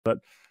But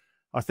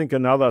I think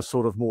another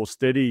sort of more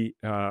steady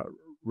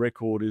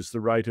record is the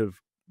rate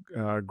of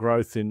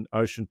growth in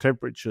ocean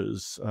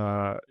temperatures,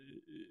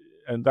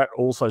 and that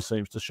also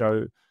seems to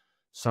show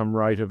some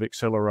rate of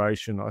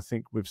acceleration. I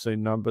think we've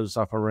seen numbers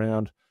up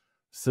around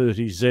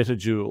 30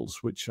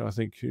 zettajoules, which I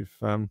think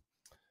if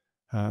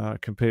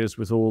compares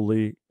with all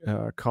the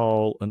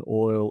coal and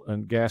oil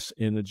and gas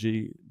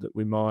energy that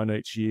we mine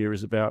each year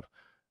is about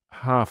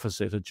half a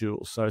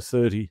zettajoule. So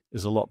 30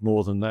 is a lot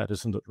more than that,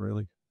 isn't it,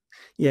 really?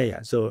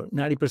 Yeah. So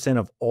 90%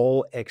 of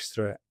all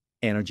extra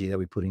energy that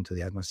we put into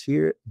the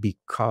atmosphere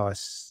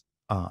because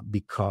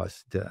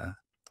the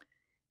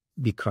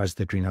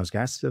greenhouse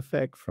gas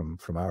effect from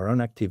our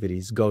own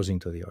activities goes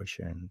into the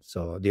ocean.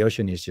 So the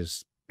ocean is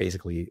just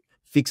basically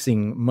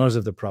fixing most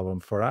of the problem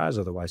for us.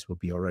 Otherwise, we'll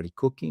be already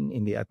cooking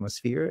in the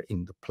atmosphere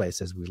in the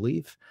places we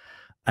live,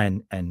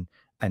 and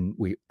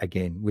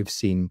we've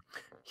seen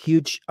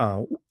huge,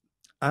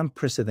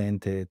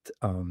 unprecedented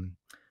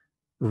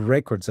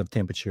records of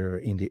temperature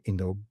in the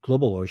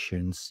global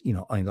oceans,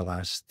 in the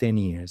last 10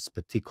 years,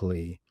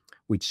 particularly,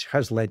 which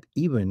has led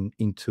even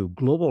into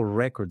global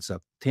records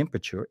of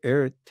temperature,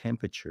 air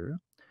temperature,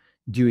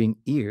 during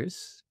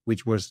years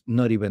which was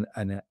not even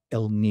an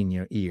El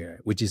Nino year,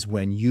 which is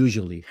when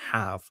usually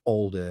have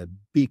all the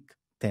big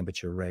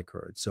temperature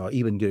records. So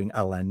even during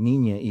a La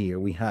Nina year,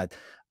 we had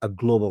a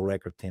global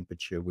record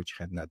temperature which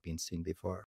had not been seen before.